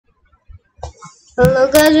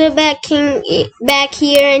Hello guys, we're back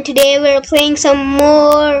here, and today we're playing some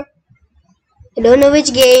more. I don't know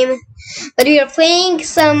which game, but we are playing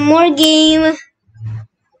some more game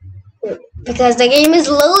because the game is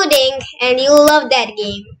loading, and you love that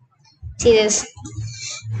game. See this?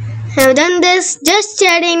 I've done this. Just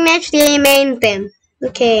starting next game, Anthem.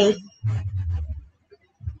 Okay.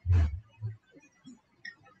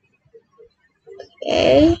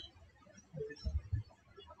 Okay.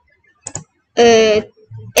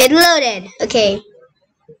 It loaded. Okay.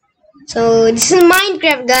 So this is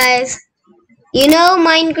Minecraft, guys. You know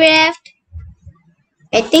Minecraft?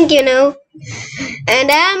 I think you know.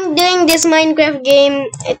 And I'm doing this Minecraft game.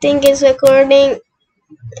 I think it's recording.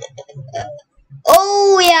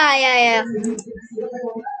 Oh yeah.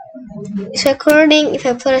 It's recording. If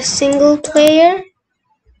I put a single player,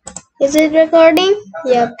 is it recording?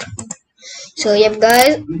 Yep. So yep,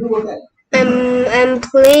 guys. I'm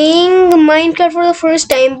playing Minecraft for the first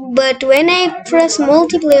time, but when I press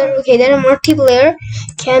multiplayer, okay, there are multiplayer,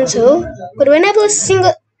 cancel. But when I press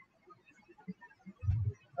single,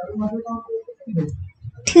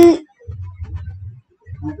 two.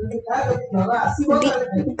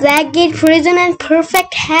 Blackgate Prison and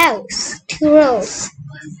Perfect House. 2 roles.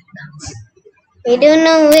 I don't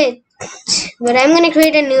know which, but I'm gonna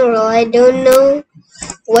create a new role. I don't know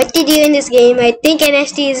what to do in this game. I think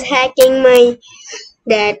NST is hacking my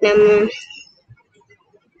that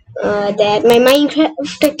my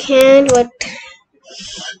Minecraft account. What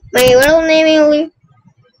my world naming?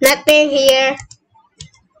 Nothing here.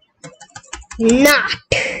 Not.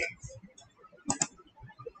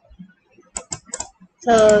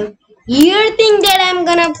 So you think that I'm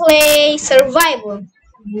gonna play survival?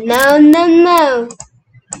 No.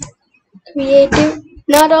 Creative,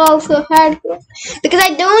 not also hardcore, because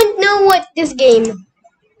I don't know what this game.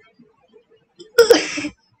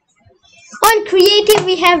 On creative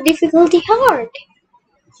we have difficulty hard.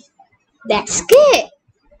 That's good.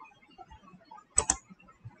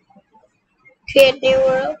 Create new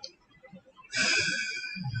world.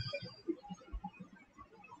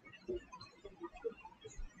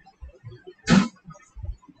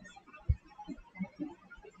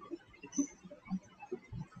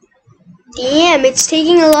 Damn, it's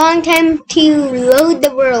taking a long time to load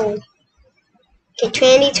the world.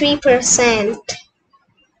 Okay, 23%.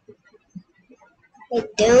 I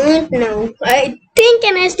don't know. I think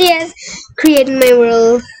NSD has created my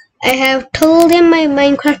world. I have told him my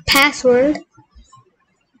Minecraft password.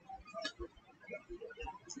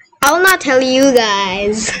 I'll not tell you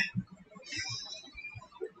guys.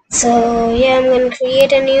 So yeah, I'm gonna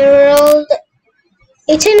create a new world.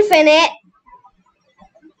 It's infinite.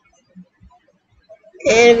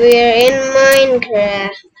 And we're in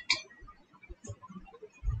Minecraft.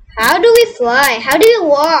 How do we fly? How do we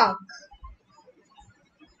walk?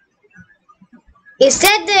 Is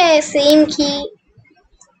that the same key?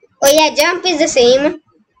 Oh yeah, jump is the same.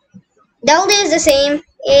 Delta is the same.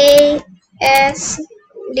 A, S,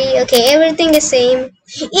 D. Okay, everything is same.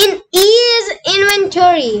 In E is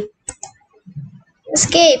inventory.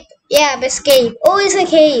 Escape. Yeah, escape. Oh, it's a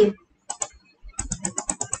cave.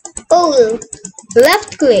 Oh,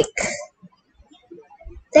 left click.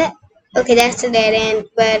 That. Okay, that's a dead end.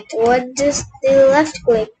 But what does the left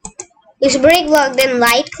click? It's break block, then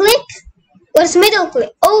right click? What's middle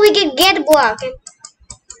click? Oh, we can get block.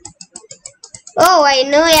 Oh, I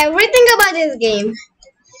know everything about this game.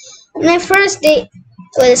 My first day.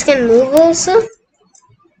 Oh, this can move also.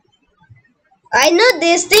 I know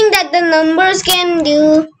this thing that the numbers can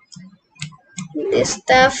do this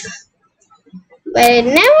stuff, but I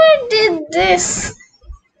never did this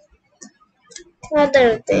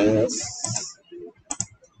other things.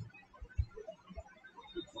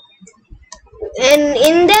 And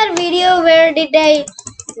in that video, where did I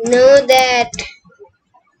know that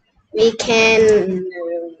we can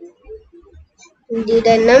do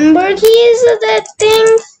the number keys of that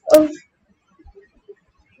thing?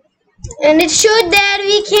 And it showed that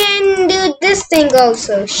we can do this thing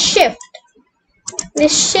also. Shift. The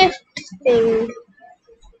shift thing.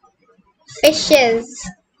 Fishes.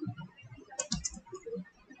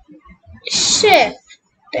 Shift.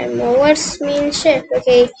 What's mean shift?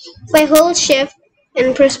 Okay. If I hold shift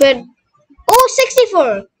and press button. Oh,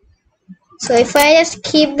 64. So if I just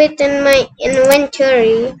keep it in my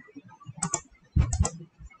inventory.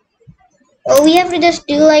 Oh, we have to just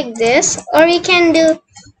do like this. Or we can do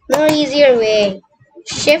more easier way.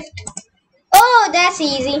 Shift. Oh, that's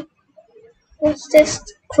easy. What's this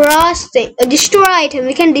cross thing? Destroy item.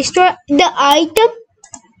 We can destroy the item.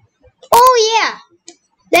 Oh yeah,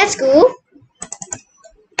 that's cool.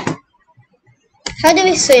 How do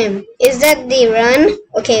we swim? Is that the run?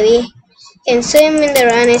 Okay, we can swim in the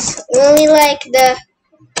run. It's only like the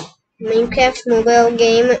Minecraft mobile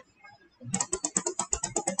game.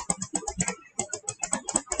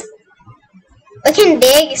 I can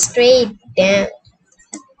dig straight down.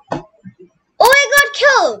 Oh, I got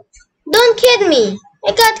killed! Don't kid me.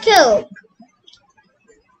 I got killed.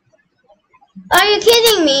 Are you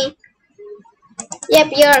kidding me?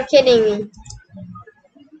 Yep, you're kidding me.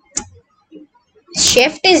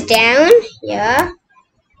 Shift is down. Yeah.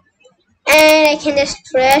 And I can just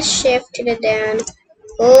press shift to the down.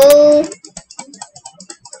 Oh.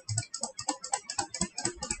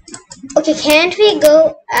 Okay, can't we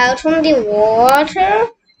go out from the water?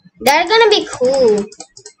 That's gonna be cool.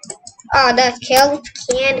 Oh, that kelp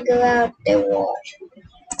can't go out the water.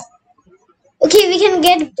 Okay, we can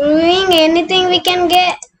get brewing, anything we can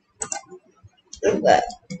get. But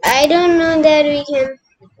I don't know that we can.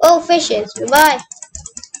 Oh, fishes, bye.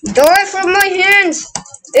 Die from my hands.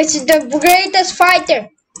 It's the greatest fighter.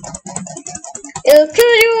 It'll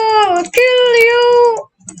kill you, it'll kill you.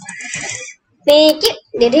 Thank you.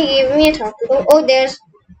 Did he give me a tropical? Oh, there's.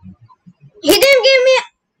 He didn't give me.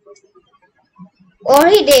 Or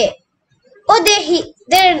he did. Oh,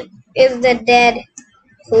 there is the dead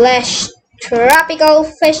flesh tropical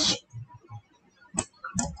fish.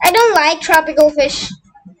 I don't like tropical fish.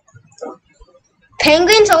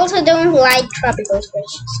 Penguins also don't like tropical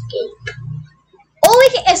fish. Escape. Oh, we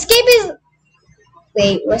can escape is.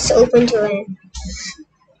 Wait, what's open to land?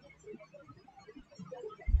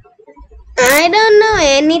 I don't know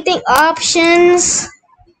anything. Options.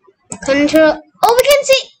 Control. Oh, we can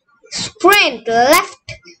see sprint left.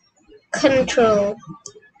 Control.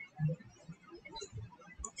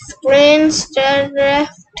 Sprint start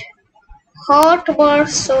left. Hotbar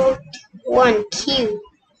salt 1 Q.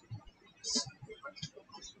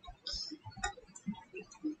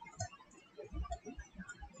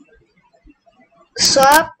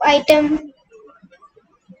 Swap item.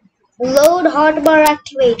 Load hotbar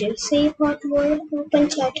activated. Save hotbar. Open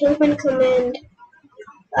chat. Open command.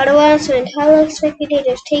 Advancement. Hello expected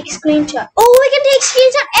data. Take screenshot. Oh, we can take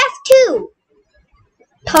screenshot F2.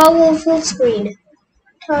 Toggle full screen.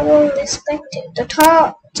 Toggle inspected. The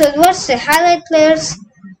top. So what's the highlight layers?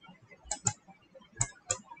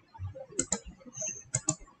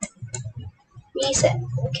 Reset.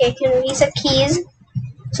 Okay, I can reset keys.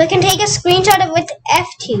 So I can take a screenshot of with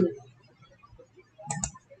F2.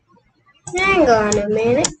 Hang on a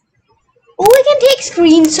minute. Oh, we can take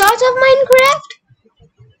screenshots of Minecraft?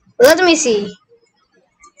 Let me see.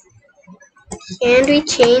 Can't we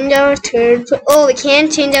change our third? Oh, we can't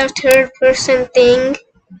change our third person thing.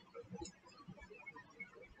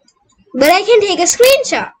 But I can take a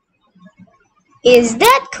screenshot. Is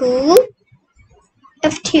that cool?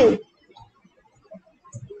 F2.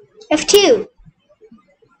 F2.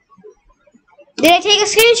 Did I take a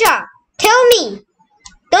screenshot? Tell me.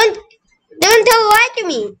 Don't lie to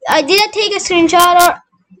me. Did I take a screenshot or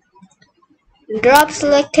drop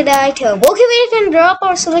selected item? Okay, we can drop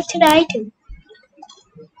our selected item.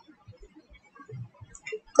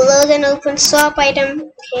 Close and open swap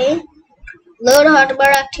item. Okay. Load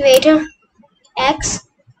hotbar activator. X.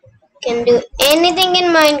 Can do anything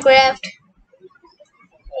in Minecraft.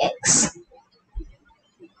 X.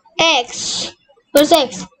 X. Where's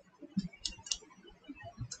X?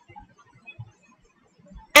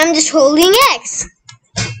 I'm just holding X.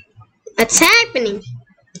 What's happening?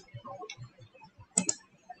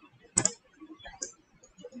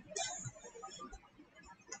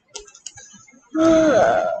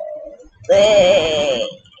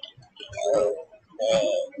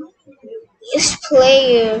 This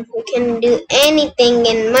player, we can do anything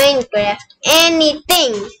in Minecraft.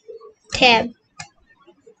 Anything. Tab.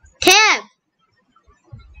 Tab.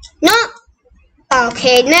 No.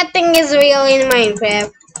 Okay, nothing is real in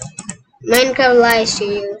Minecraft. Minecraft lies to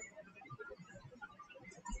you.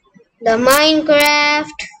 The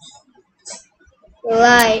Minecraft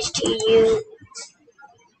lies to you.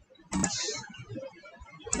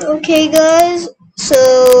 Okay, guys. So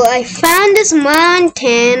I found this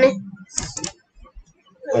mountain.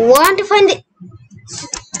 I want to find it.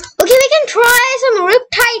 Okay, we can try some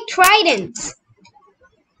riptide tridents.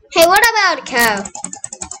 Hey, what about cow?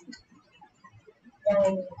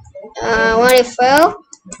 What it fell?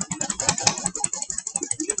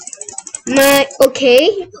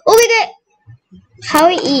 Okay. Oh, we got how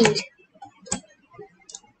we eat.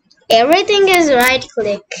 Everything is right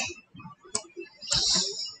click.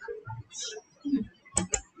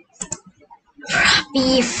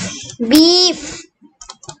 Beef.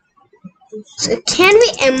 So can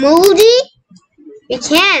we emoji? We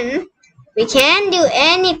can. We can do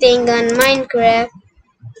anything on Minecraft.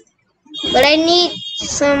 But I need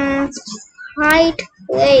some high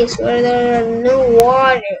place where there are no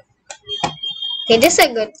water. Okay, this is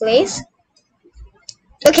a good place.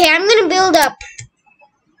 Okay, I'm gonna build up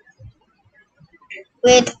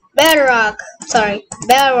with bedrock. Sorry,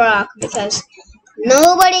 bedrock, because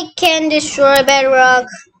nobody can destroy bedrock.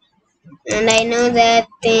 And I know that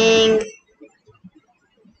thing.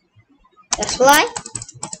 That's why.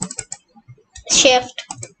 Shift.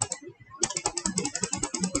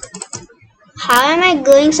 How am I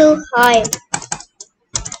going so high?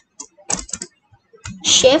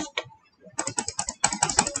 Shift.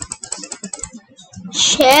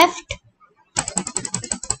 Shift.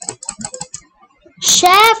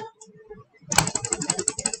 Shift.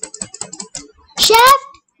 Shift.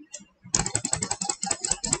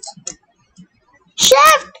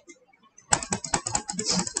 Shift.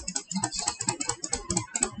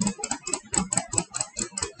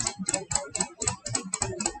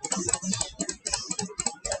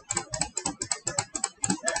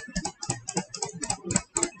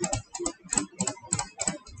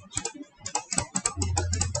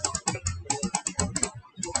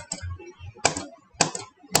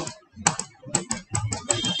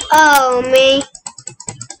 Oh man.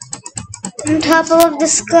 On top of the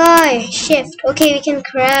sky. Shift. Okay, we can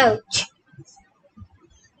crouch.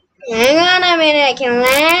 Hang on a minute, I can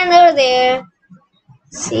land over there.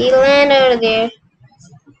 See, land over there.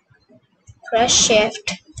 Press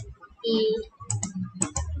shift. E.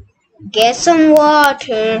 Get some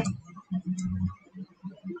water.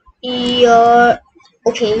 E or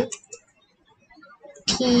okay.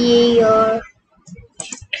 T or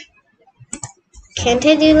can't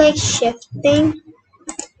I do like shifting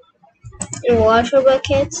in water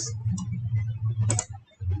buckets?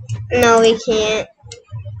 No, we can't.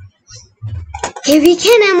 Okay, we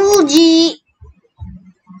can emoji.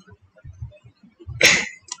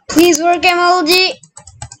 Please work, emoji.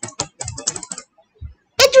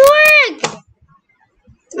 It worked!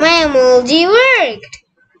 My emoji worked.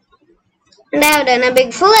 And I've done a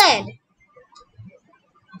big flood.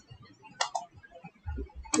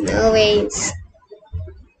 No ways.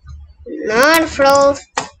 Not flood.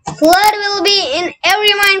 Flood will be in every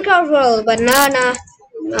Minecraft world, but not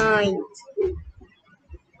mine.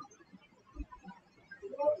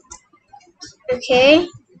 Okay.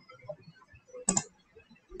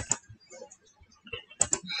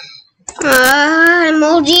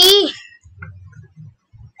 Emoji.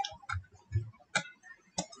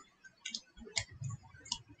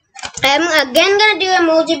 I'm again gonna do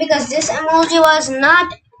emoji because this emoji was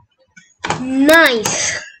not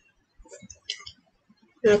nice.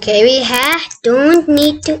 Okay, we don't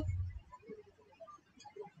need to.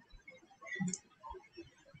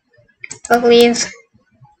 Oh, leaves.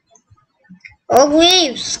 Oh,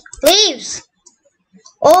 leaves. Leaves.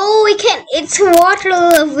 Oh, we can. It's a water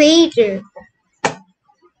elevator.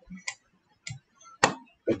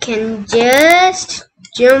 We can just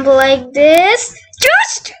jump like this.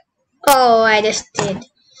 Just. Oh, I just did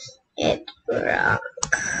it wrong.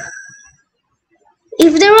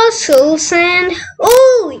 If there was soul sand,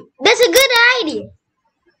 oh, that's a good idea.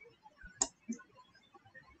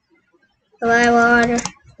 Water,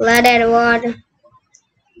 flooded water.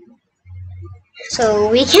 So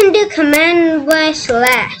we can do command by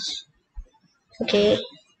slash. Okay.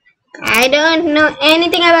 I don't know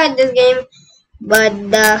anything about this game, but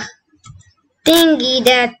the thingy,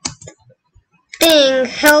 that thing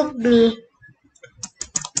helped me.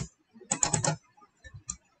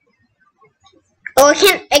 Oh,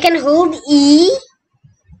 I can hold E.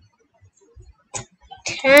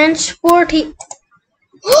 Transport it.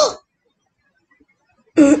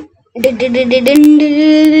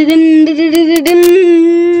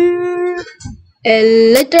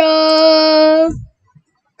 Electro.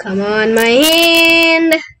 Come on, my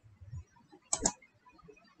hand.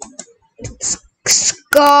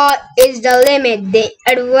 Sky is the limit. The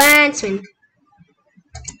advancement.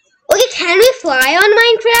 Okay, can we fly on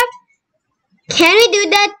Minecraft? Can we do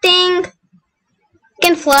that thing? We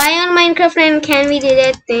can fly on Minecraft, and can we do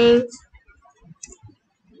that thing?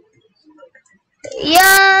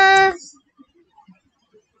 Yes,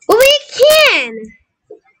 we can.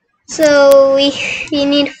 So we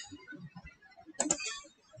need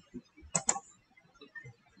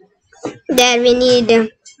that. We need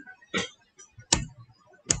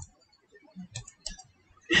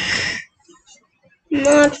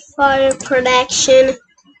not fire production.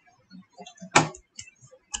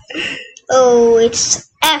 Oh, it's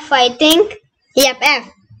F, I think. Yep, F.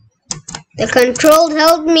 The control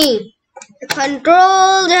helped me. The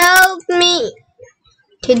control helped me.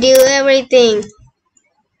 to do everything.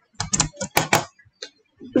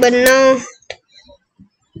 But no,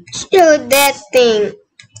 show that thing.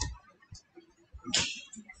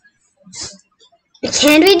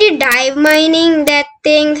 Can't we do dive mining, that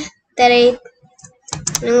thing that I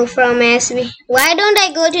know from SB? Why don't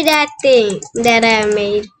I go to that thing that I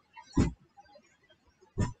made?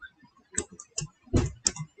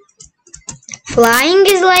 Flying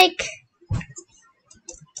is like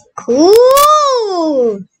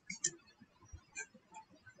cool.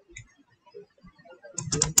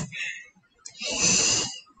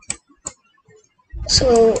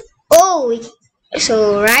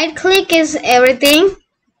 So right click is everything.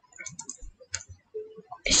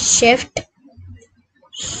 Shift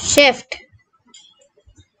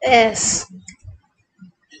S.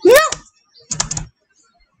 No.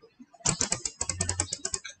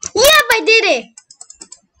 Yep, I did it.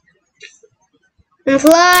 I'm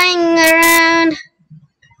flying around.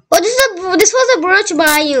 Oh, this was a birch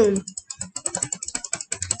biome.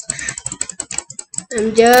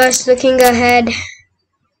 I'm just looking ahead.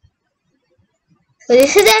 So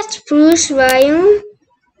this is that spruce biome,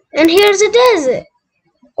 and here's the desert.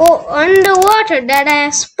 Oh, underwater that I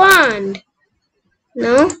spawned.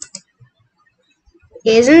 No?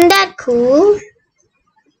 Isn't that cool?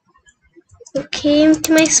 You came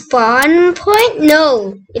to my spawn point?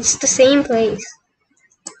 No, it's the same place.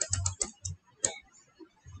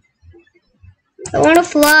 I want to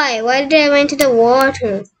fly. Why did I went to the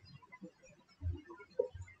water?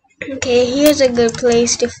 Okay, here's a good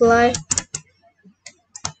place to fly.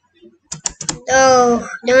 Oh,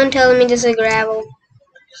 don't tell me this is gravel.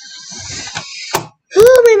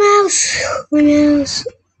 Oh, my mouse. My mouse.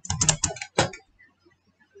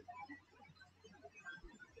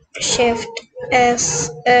 Shift S.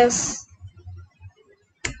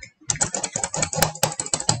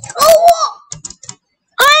 Oh!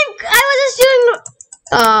 I was just doing.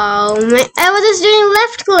 Oh man! I was just doing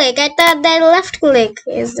left click. I thought that left click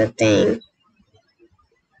is the thing,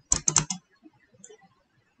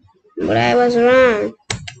 but I was wrong.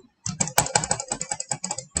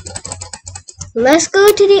 Let's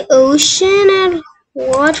go to the ocean and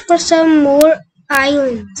watch for some more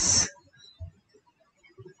islands.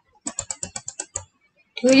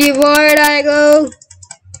 To the void I go.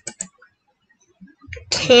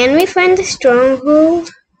 Can we find the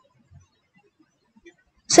stronghold?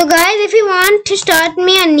 So guys, if you want to start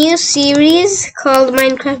me a new series called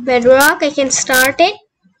Minecraft Bedrock, I can start it.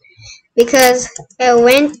 Because I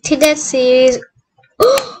went to that series.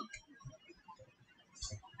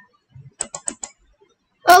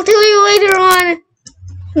 I'll tell you later on.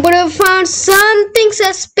 But I found something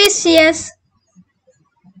suspicious.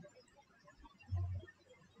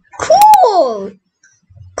 Cool!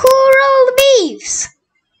 Coral beefs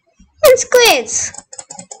and squids.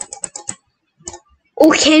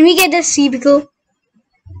 Oh, can we get the sea pickle?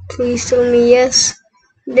 Please tell me yes.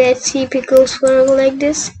 That sea pickles work like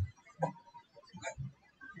this.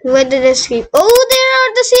 Where did the sea? Oh, there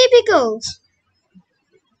are the sea pickles.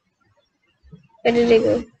 Where did they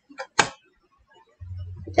go?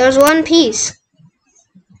 There's one piece.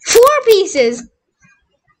 4 pieces.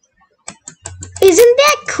 Isn't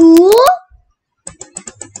that cool?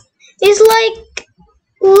 It's like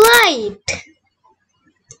light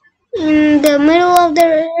in the middle of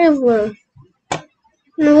the river.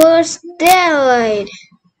 Where's that light?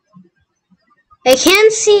 I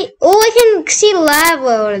can't see. Oh, I can see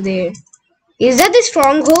lava over there. Is that the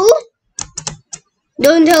stronghold?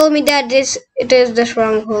 Don't tell me that it is the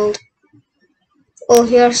stronghold. Oh,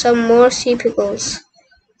 here are some more sea pickles.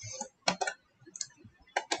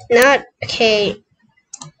 Not okay.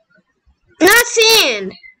 Not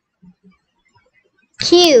sand.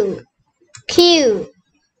 Q.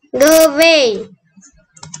 Go away.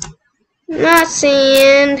 Not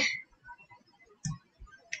sand.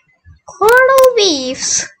 Coral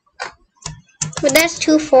beefs. But that's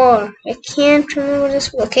too far. I can't remember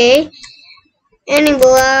this. Okay. Any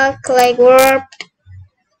block like warped.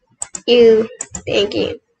 You. Thank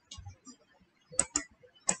you.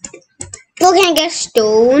 Okay, I get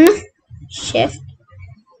stone. Shift.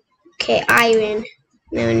 Okay, iron.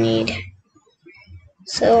 No need.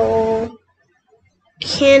 So,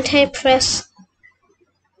 can't I press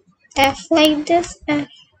F like this?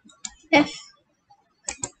 F.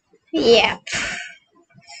 Yep.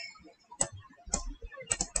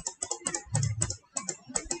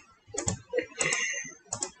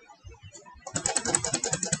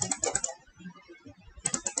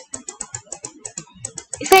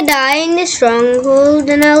 If I die in the stronghold,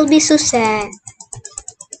 then I'll be so sad.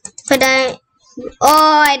 If I die...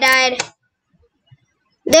 Oh, I died.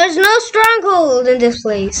 There's no stronghold in this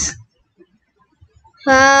place.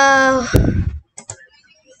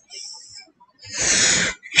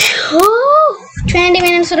 20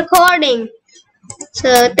 minutes recording.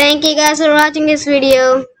 So thank you guys for watching this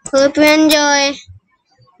video. Hope you enjoy.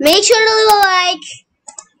 Make sure to leave a like,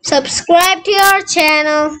 subscribe to our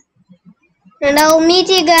channel, and I'll meet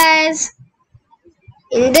you guys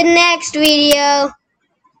in the next video.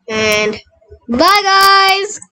 And bye guys.